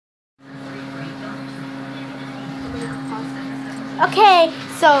Okay,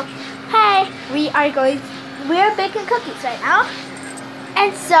 so hi, we are baking cookies right now,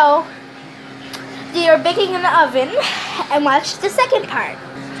 and so they are baking in the oven. And watch the second part.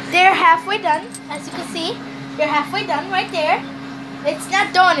 They're halfway done, as you can see. They're halfway done right there. It's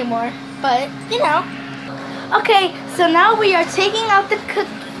not dough anymore, but you know. Okay, so now we are taking out the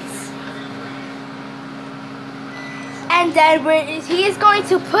cookies, and then he is going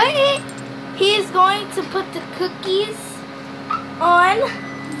to put the cookies on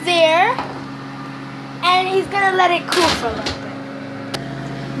there, and he's gonna let it cool for a little bit.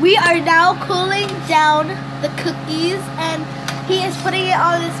 We are now cooling down the cookies, and he is putting it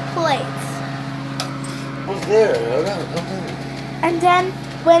on his plate. What's there? And then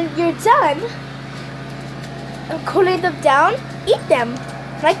when you're done cooling them down, eat them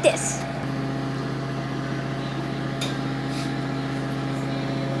like this.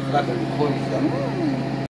 Like a